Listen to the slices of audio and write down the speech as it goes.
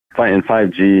in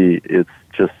 5G, it's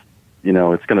just,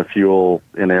 it's going to fuel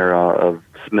an era of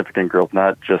significant growth,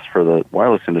 not just for the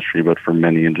wireless industry, but for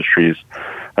many industries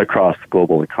across the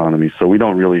global economy. So we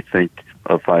don't really think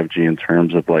of 5G in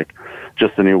terms of like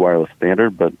just a new wireless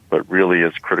standard, but really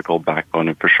as critical backbone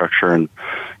infrastructure. And,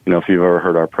 if you've ever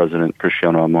heard our president,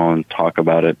 Cristiano Amon, talk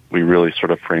about it, we really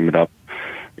sort of frame it up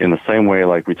in the same way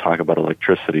like we talk about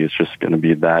electricity. It's just going to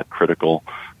be that critical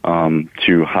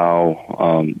to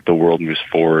how the world moves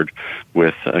forward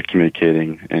with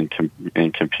communicating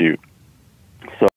and compute.